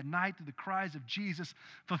 breaks into that night through the cries of Jesus,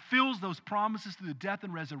 fulfills those promises through the death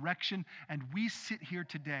and resurrection, and we sit here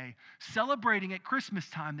today celebrating at Christmas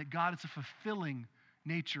time that God is a fulfilling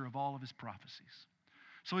nature of all of his prophecies.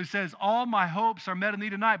 So he says, all my hopes are met in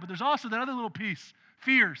thee tonight, but there's also that other little piece,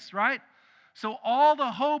 fears, right? So all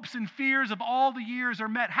the hopes and fears of all the years are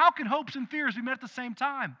met. How can hopes and fears be met at the same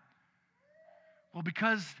time? Well,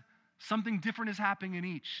 because something different is happening in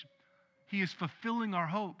each. He is fulfilling our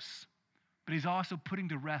hopes, but he's also putting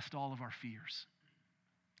to rest all of our fears.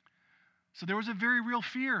 So there was a very real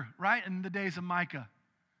fear, right, in the days of Micah.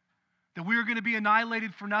 that we are going to be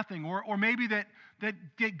annihilated for nothing, or maybe that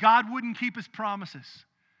God wouldn't keep his promises,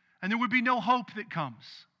 and there would be no hope that comes.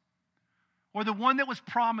 Or the one that was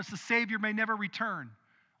promised, the Savior, may never return,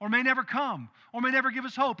 or may never come, or may never give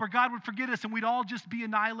us hope, or God would forget us and we'd all just be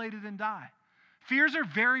annihilated and die. Fears are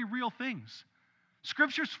very real things.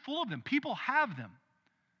 Scripture's full of them. People have them.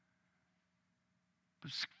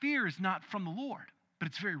 But fear is not from the Lord, but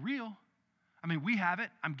it's very real. I mean, we have it.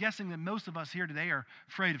 I'm guessing that most of us here today are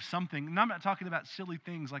afraid of something. And I'm not talking about silly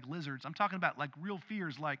things like lizards. I'm talking about like real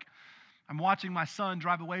fears, like I'm watching my son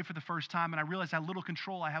drive away for the first time and I realize how little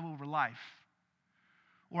control I have over life.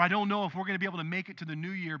 Or I don't know if we're going to be able to make it to the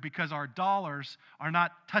new year because our dollars are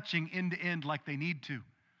not touching end to end like they need to.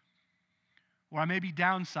 Or I may be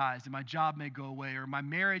downsized and my job may go away. Or my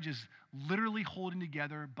marriage is literally holding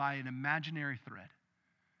together by an imaginary thread.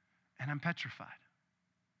 And I'm petrified.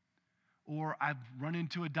 Or I've run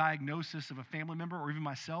into a diagnosis of a family member or even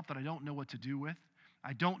myself that I don't know what to do with.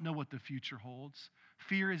 I don't know what the future holds.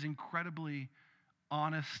 Fear is incredibly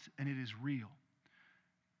honest and it is real.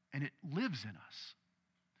 And it lives in us.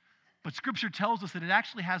 But Scripture tells us that it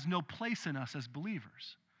actually has no place in us as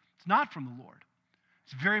believers. It's not from the Lord.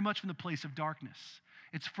 It's very much from the place of darkness.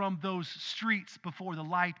 It's from those streets before the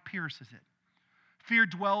light pierces it. Fear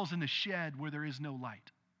dwells in the shed where there is no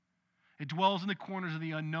light. It dwells in the corners of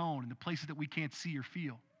the unknown, in the places that we can't see or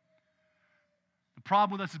feel. The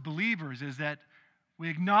problem with us as believers is that we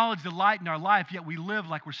acknowledge the light in our life, yet we live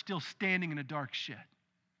like we're still standing in a dark shed.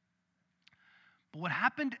 But what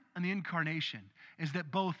happened in the incarnation is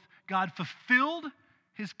that both God fulfilled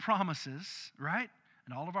his promises, right,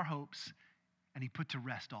 and all of our hopes, and he put to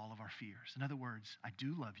rest all of our fears. In other words, I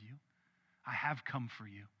do love you. I have come for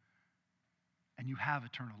you. And you have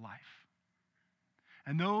eternal life.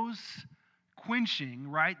 And those quenching,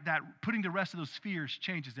 right, that putting to rest of those fears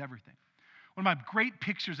changes everything. One of my great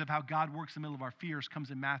pictures of how God works in the middle of our fears comes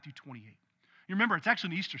in Matthew 28. You remember, it's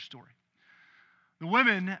actually an Easter story. The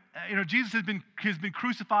women, Jesus has been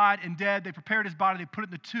crucified and dead. They prepared his body. They put it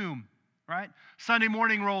in the tomb, right? Sunday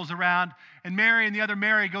morning rolls around, and Mary and the other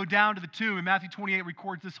Mary go down to the tomb, and Matthew 28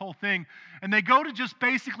 records this whole thing. And they go to just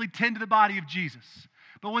basically tend to the body of Jesus.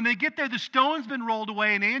 But when they get there, the stone's been rolled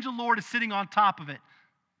away, and the angel of the Lord is sitting on top of it.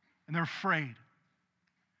 And they're afraid.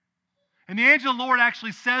 And the angel of the Lord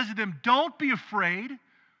actually says to them, don't be afraid,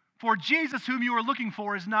 for Jesus, whom you are looking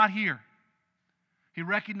for, is not here. He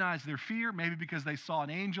recognized their fear, maybe because they saw an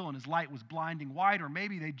angel and his light was blinding white, or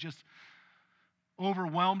maybe they just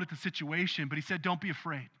overwhelmed at the situation. But he said, don't be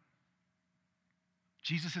afraid.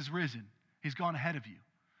 Jesus has risen. He's gone ahead of you.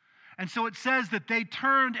 And so it says that they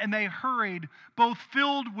turned and they hurried, both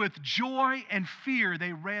filled with joy and fear.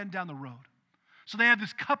 They ran down the road. So they have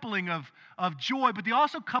this coupling of joy, but the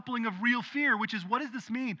also coupling of real fear, which is, what does this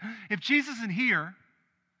mean? If Jesus isn't here,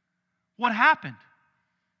 what happened?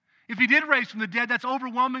 If he did raise from the dead, that's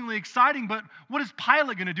overwhelmingly exciting, but what is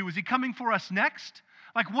Pilate going to do? Is he coming for us next?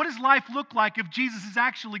 Like, what does life look like if Jesus is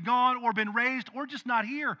actually gone or been raised or just not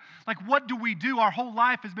here? Like, what do we do? Our whole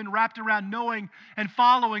life has been wrapped around knowing and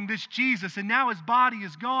following this Jesus, and now his body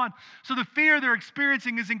is gone. So the fear they're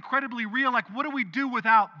experiencing is incredibly real. Like, what do we do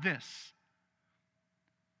without this?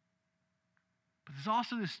 But there's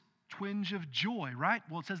also this twinge of joy, right?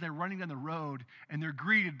 Well, it says they're running down the road and they're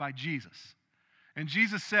greeted by Jesus. And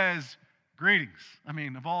Jesus says, greetings. I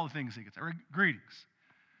mean, of all the things he gets, greetings.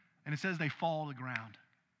 And it says they fall to the ground.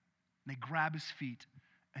 And they grab his feet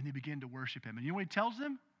and they begin to worship him. And you know what he tells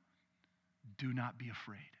them? Do not be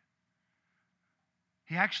afraid.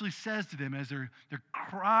 He actually says to them as they're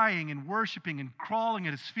crying and worshiping and crawling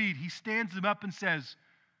at his feet, he stands them up and says,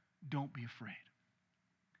 don't be afraid.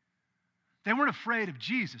 They weren't afraid of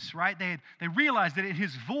Jesus, right? They realized that in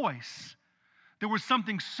his voice, there was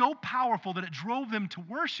something so powerful that it drove them to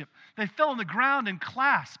worship. They fell on the ground and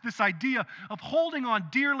clasped this idea of holding on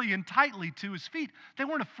dearly and tightly to his feet. They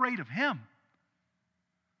weren't afraid of him.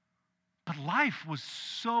 But life was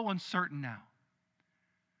so uncertain now.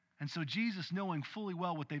 And so Jesus, knowing fully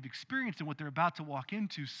well what they've experienced and what they're about to walk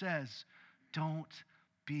into, says, don't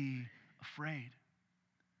be afraid.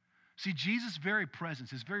 See, Jesus' very presence,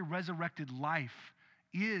 his very resurrected life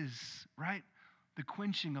is, right, the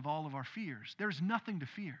quenching of all of our fears. There's nothing to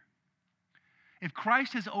fear. If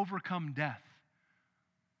Christ has overcome death,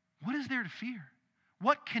 what is there to fear?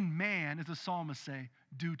 What can man, as the psalmist say,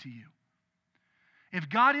 do to you? If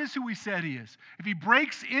God is who he said he is, if he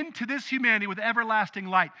breaks into this humanity with everlasting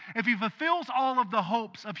light, if he fulfills all of the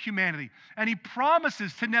hopes of humanity, and he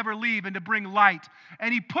promises to never leave and to bring light,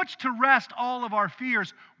 and he puts to rest all of our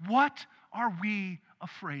fears, what are we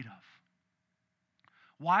afraid of?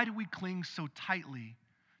 Why do we cling so tightly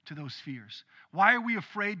to those fears? Why are we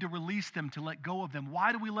afraid to release them, to let go of them?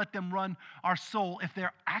 Why do we let them run our soul if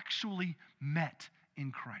they're actually met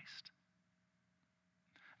in Christ?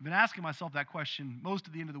 I've been asking myself that question most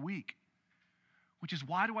at the end of the week, which is,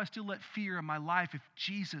 why do I still let fear in my life if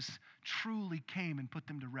Jesus truly came and put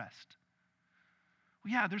them to rest?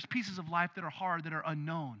 Well, yeah, there's pieces of life that are hard, that are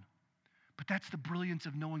unknown, but that's the brilliance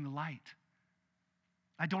of knowing the light.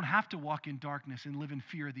 I don't have to walk in darkness and live in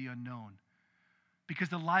fear of the unknown, because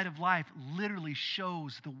the light of life literally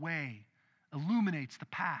shows the way, illuminates the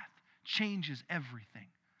path, changes everything.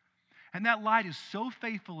 And that light is so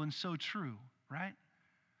faithful and so true, right?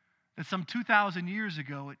 That some 2,000 years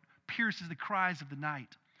ago, it pierces the cries of the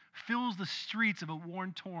night, fills the streets of a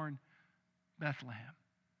worn-torn Bethlehem,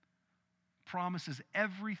 promises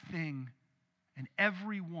everything and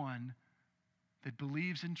everyone that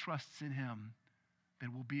believes and trusts in him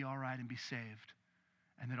that will be all right and be saved,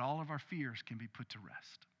 and that all of our fears can be put to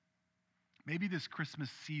rest. Maybe this Christmas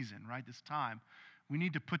season, right, this time, we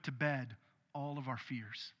need to put to bed all of our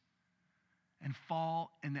fears and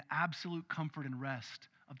fall in the absolute comfort and rest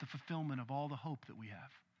of the fulfillment of all the hope that we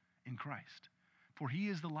have in Christ. For he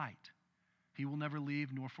is the light. He will never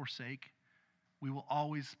leave nor forsake. We will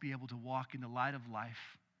always be able to walk in the light of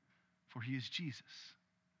life, for he is Jesus,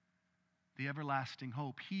 the everlasting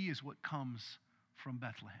hope. He is what comes from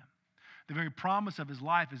Bethlehem. The very promise of his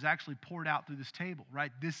life is actually poured out through this table,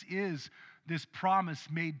 right? This is this promise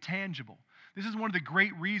made tangible. This is one of the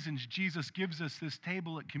great reasons Jesus gives us this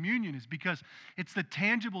table at communion, is because it's the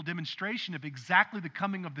tangible demonstration of exactly the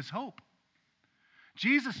coming of this hope.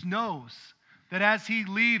 Jesus knows that as he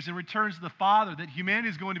leaves and returns to the Father, that humanity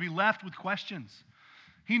is going to be left with questions.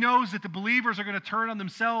 He knows that the believers are going to turn on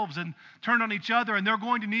themselves and turn on each other, and they're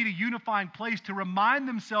going to need a unifying place to remind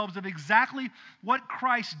themselves of exactly what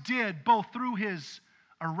Christ did, both through his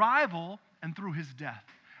arrival and through his death,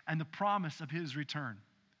 and the promise of his return.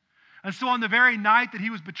 And so on the very night that he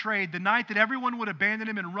was betrayed, the night that everyone would abandon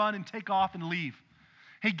him and run and take off and leave,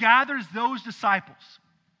 he gathers those disciples.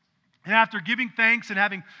 And after giving thanks and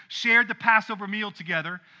having shared the Passover meal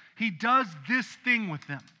together, he does this thing with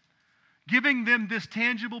them, giving them this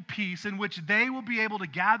tangible peace in which they will be able to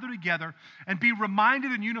gather together and be reminded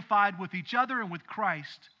and unified with each other and with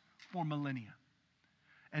Christ for millennia.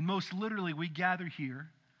 And most literally, we gather here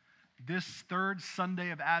this third Sunday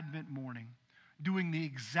of Advent morning, doing the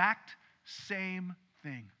exact same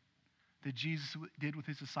thing that Jesus did with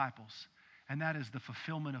his disciples, and that is the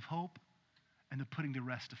fulfillment of hope and the putting to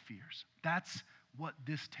rest of fears. That's what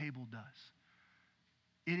this table does.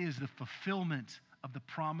 It is the fulfillment of the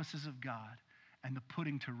promises of God and the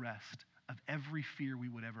putting to rest of every fear we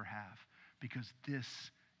would ever have, because this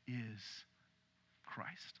is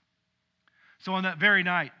Christ. So on that very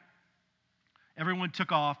night, everyone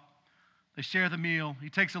took off. They share the meal. He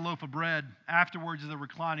takes a loaf of bread afterwards as they're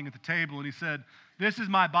reclining at the table, and he said, "This is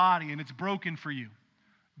my body, and it's broken for you.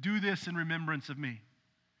 Do this in remembrance of me."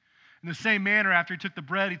 In the same manner, after he took the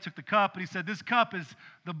bread, he took the cup, and he said, "This cup is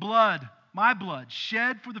the blood, my blood,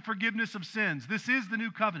 shed for the forgiveness of sins. This is the new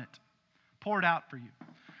covenant, poured out for you.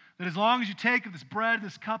 That as long as you take of this bread,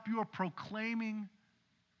 this cup, you are proclaiming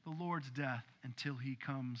the Lord's death until he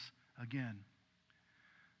comes again.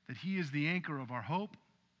 That he is the anchor of our hope.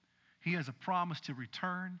 He has a promise to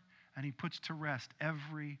return, and he puts to rest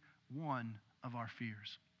every one of our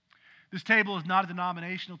fears. This table is not a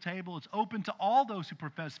denominational table. It's open to all those who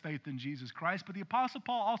profess faith in Jesus Christ. But the Apostle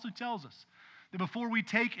Paul also tells us that before we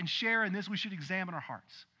take and share in this, we should examine our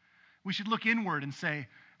hearts. We should look inward and say,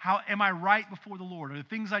 how am I right before the Lord? Are there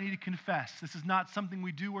things I need to confess? This is not something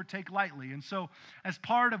we do or take lightly. And so as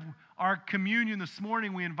part of our communion this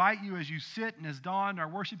morning, we invite you as you sit and as Dawn, our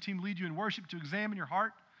worship team, lead you in worship, to examine your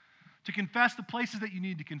heart, to confess the places that you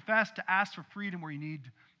need to confess, to ask for freedom where you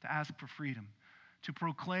need to ask for freedom, to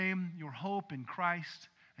proclaim your hope in Christ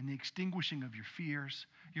and the extinguishing of your fears,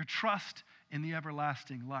 your trust in the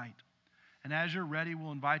everlasting light. And as you're ready,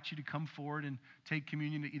 we'll invite you to come forward and take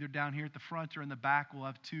communion either down here at the front or in the back. We'll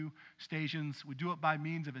have two stations. We do it by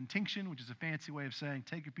means of intinction, which is a fancy way of saying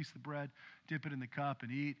take a piece of the bread, dip it in the cup,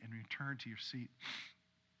 and eat, and return to your seat.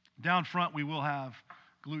 Down front, we will have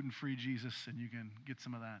gluten-free Jesus, and you can get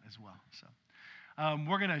some of that as well. So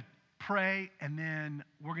we're going to pray, and then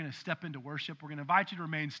we're going to step into worship. We're going to invite you to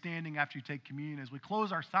remain standing after you take communion as we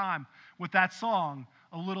close our time with that song,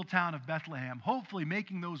 "O Little Town of Bethlehem," hopefully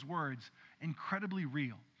making those words incredibly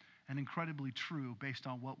real and incredibly true based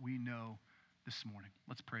on what we know this morning.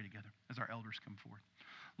 Let's pray together as our elders come forward.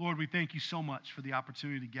 Lord, we thank you so much for the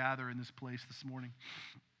opportunity to gather in this place this morning.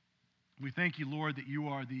 We thank you, Lord, that you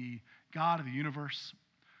are the God of the universe,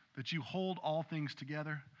 that you hold all things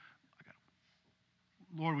together.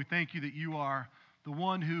 Lord, we thank you that you are the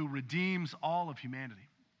one who redeems all of humanity.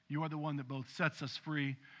 You are the one that both sets us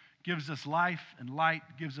free, gives us life and light,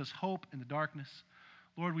 gives us hope in the darkness.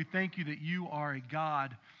 Lord, we thank you that you are a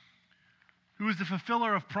God who is the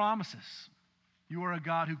fulfiller of promises. You are a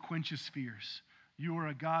God who quenches fears. You are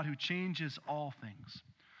a God who changes all things.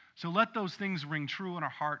 So let those things ring true in our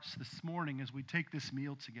hearts this morning as we take this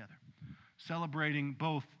meal together, celebrating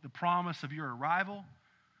both the promise of your arrival,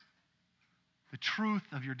 the truth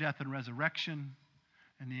of your death and resurrection,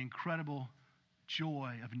 and the incredible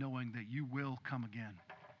joy of knowing that you will come again.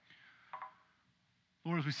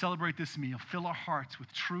 Lord, as we celebrate this meal, fill our hearts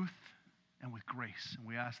with truth and with grace. And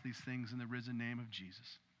we ask these things in the risen name of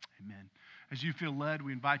Jesus. Amen. As you feel led,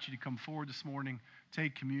 we invite you to come forward this morning,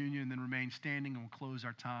 take communion, and then remain standing, and we'll close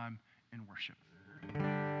our time in worship.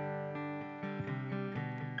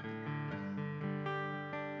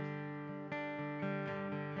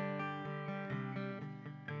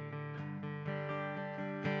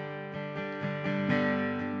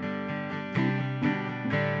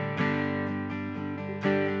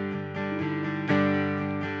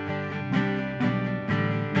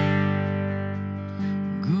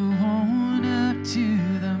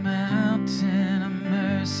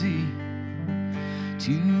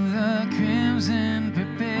 To the crimson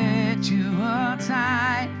perpetual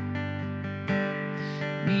tide,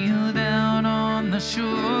 kneel down on the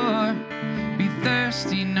shore, be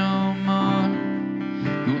thirsty no more,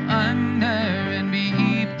 go under and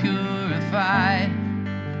be purified.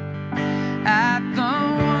 At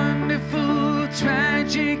the wonderful,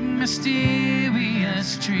 tragic,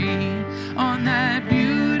 mysterious tree, on that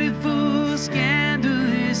beautiful,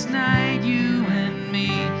 scandalous night, you and me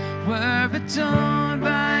were atoned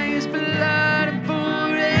by his blood and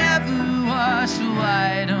forever washed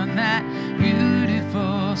white on that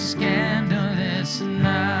beautiful, scandalous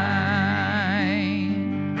night.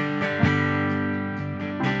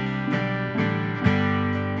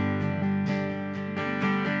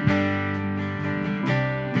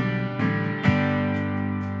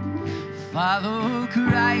 Follow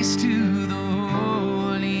Christ to the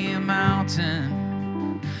holy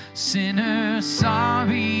mountain, sinner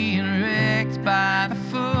sorry and wrecked by the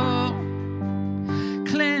foe.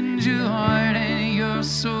 Cleanse your heart and your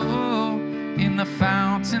soul in the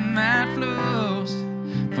fountain that flows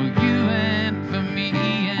for you and for me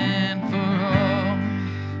and for all.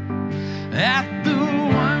 At the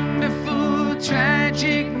wonderful,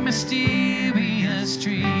 tragic, mysterious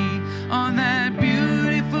tree, on that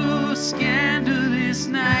beautiful, scandalous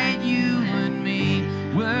night, you and me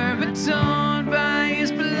were atoned by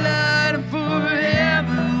his blood and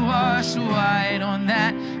forever washed white on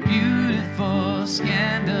that beautiful,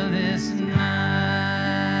 scandalous night.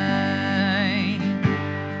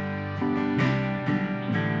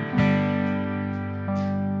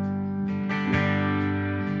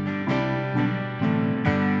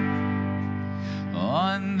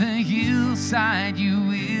 On the hillside you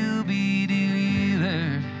will be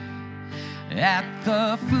delivered, at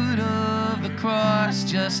the foot of the cross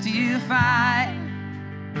justified,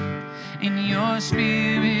 in your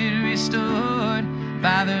spirit restored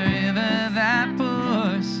by the river that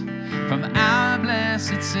pours from our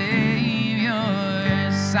blessed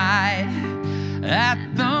Savior's side. At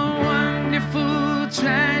the wonderful,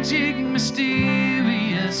 tragic,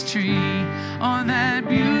 mysterious tree, on that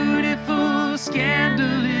beautiful,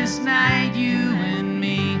 scandalous night, you and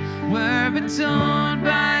me were atoned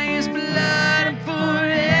by his blood and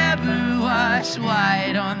forever washed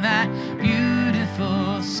white on that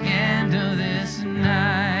beautiful, scandalous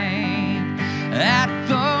night. At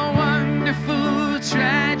the wonderful,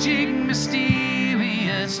 tragic,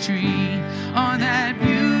 mysterious tree, on that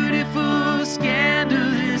beautiful,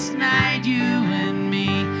 scandalous night, you and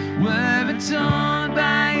me were atoned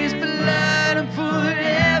by his blood and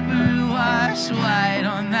forever washed white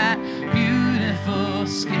on that beautiful,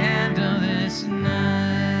 scandalous night.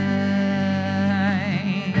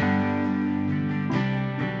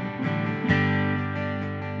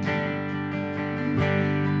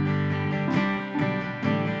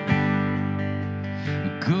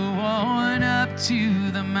 Go on up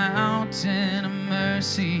to the mountain of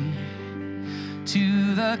mercy,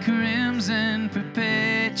 to the crimson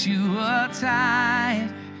perpetual tide,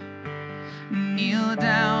 kneel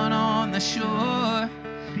down on the shore,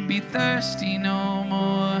 be thirsty no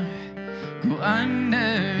more, go under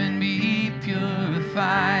and be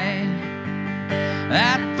purified.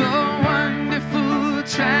 At the wonderful,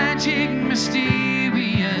 tragic,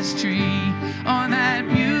 mysterious tree, on that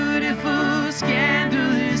beautiful,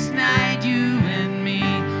 scandalous night, you and me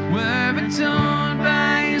were atoned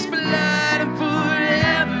by his blood and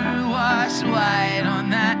forever washed white on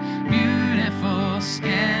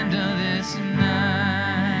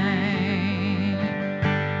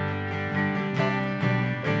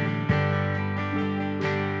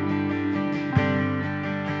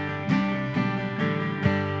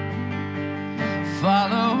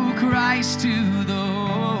Christ to the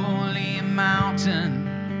holy mountain.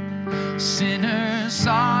 Sinners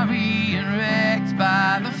sorry and wrecked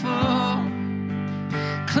by the fall.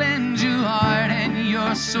 Cleanse your heart and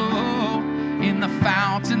your soul in the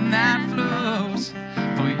fountain that flows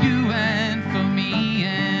for you and for me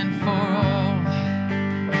and for all.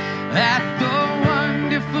 At the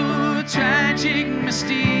wonderful, tragic,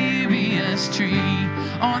 mysterious tree,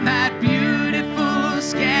 on that beautiful,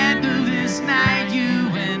 scandalous night, you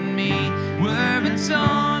and me were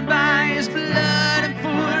atoned by his blood and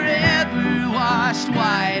forever washed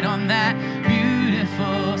white on that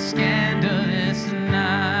beautiful, scandalous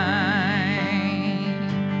night.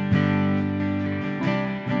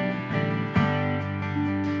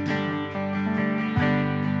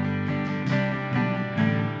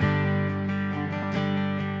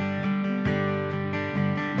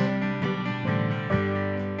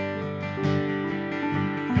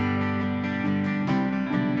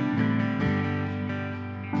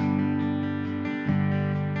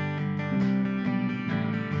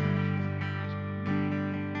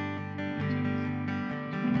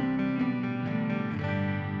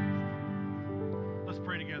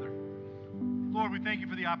 Lord, we thank you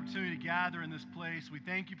for the opportunity to gather in this place. We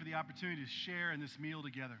thank you for the opportunity to share in this meal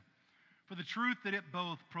together, for the truth that it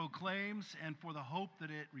both proclaims and for the hope that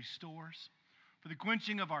it restores, for the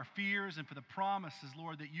quenching of our fears and for the promises,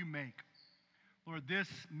 Lord, that you make. Lord, this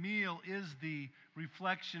meal is the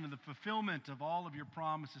reflection of the fulfillment of all of your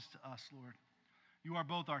promises to us, Lord. You are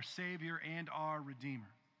both our Savior and our Redeemer.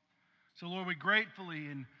 So, Lord, we gratefully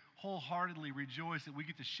and wholeheartedly rejoice that we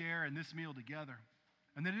get to share in this meal together,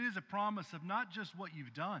 and that it is a promise of not just what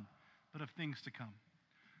you've done, but of things to come.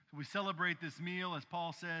 So we celebrate this meal, as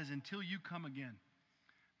Paul says, until you come again.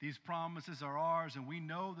 These promises are ours, and we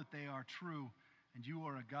know that they are true, and you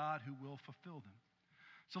are a God who will fulfill them.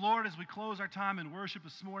 So, Lord, as we close our time in worship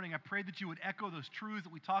this morning, I pray that you would echo those truths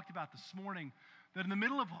that we talked about this morning, that in the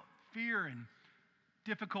middle of fear and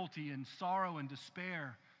difficulty and sorrow and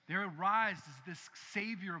despair, there arises this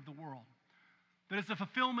Savior of the world, that is the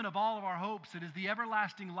fulfillment of all of our hopes, that is the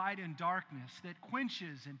everlasting light in darkness, that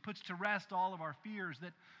quenches and puts to rest all of our fears,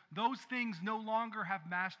 that those things no longer have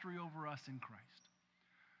mastery over us in Christ.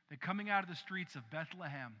 That coming out of the streets of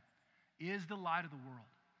Bethlehem is the light of the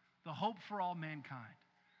world, the hope for all mankind,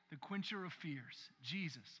 the quencher of fears,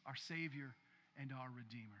 Jesus, our Savior and our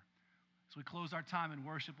Redeemer. As we close our time in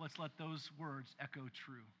worship, let's let those words echo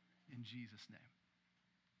true in Jesus' name.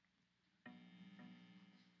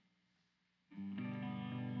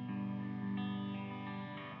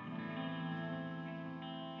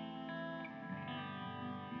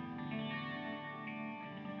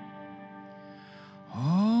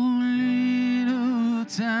 Oh, little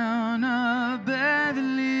town of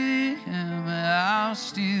Bethlehem, how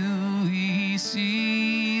still we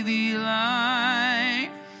see thee lie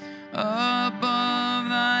above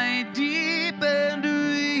thy deep and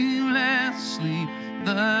dreamless sleep.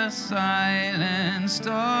 The silent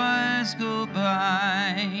stars go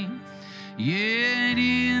by, yet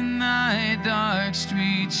in thy dark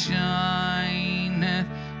street shineth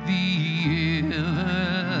the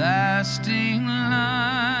everlasting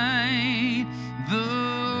light. The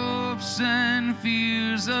hopes and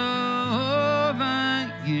fears of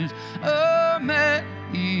the years are met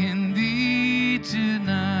in thee tonight.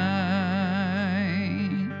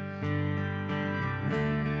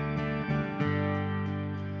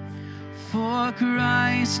 For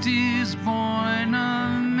Christ is born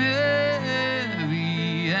of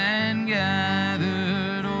Mary and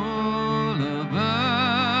gathered all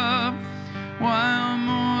above. While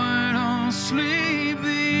mortals sleep,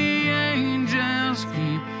 the angels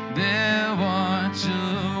keep their watch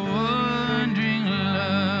of wondering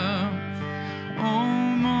love.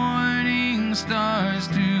 Oh, morning stars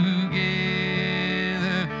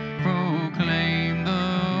together proclaim the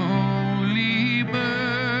holy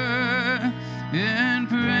birth, and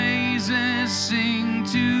praises sing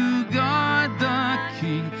to God the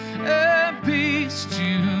King, and peace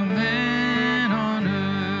to men on earth.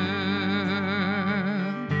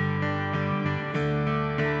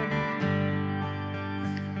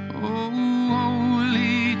 Oh,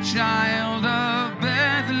 holy child of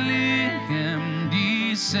Bethlehem,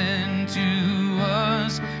 descend to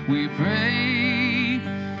us, we pray.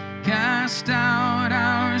 Cast out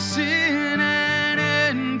our sin and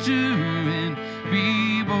enter in,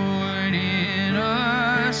 be born in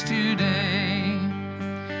us today.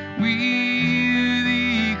 We hear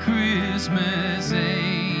the Christmas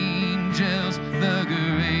angels, the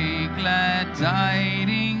great glad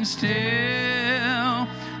tidings tell.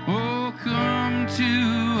 Oh, come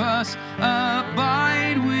to us,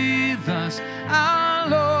 abide with us, our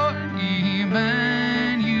Lord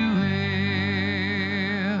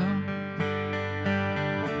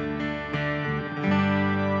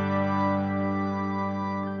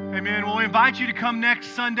Amen. Well, we invite you to come next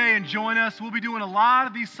Sunday and join us. We'll be doing a lot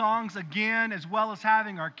of these songs again, as well as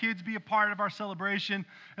having our kids be a part of our celebration.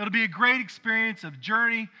 It'll be a great experience of a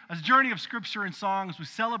journey of Scripture and song as we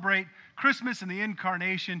celebrate Christmas and the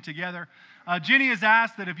Incarnation together. Jenny has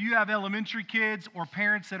asked that if you have elementary kids or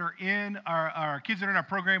parents that are in our kids that are in our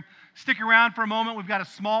program, stick around for a moment. We've got a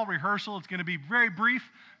small rehearsal. It's going to be very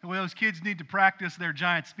brief. Those kids need to practice their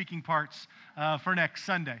giant speaking parts for next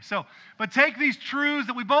Sunday. But take these truths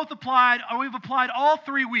that we've applied all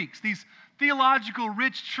 3 weeks, these theological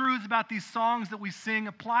rich truths about these songs that we sing,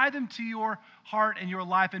 apply them to your heart and your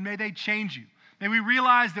life, and may they change you. May we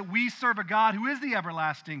realize that we serve a God who is the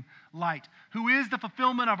everlasting light, who is the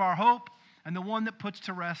fulfillment of our hope, and the one that puts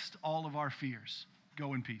to rest all of our fears.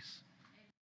 Go in peace.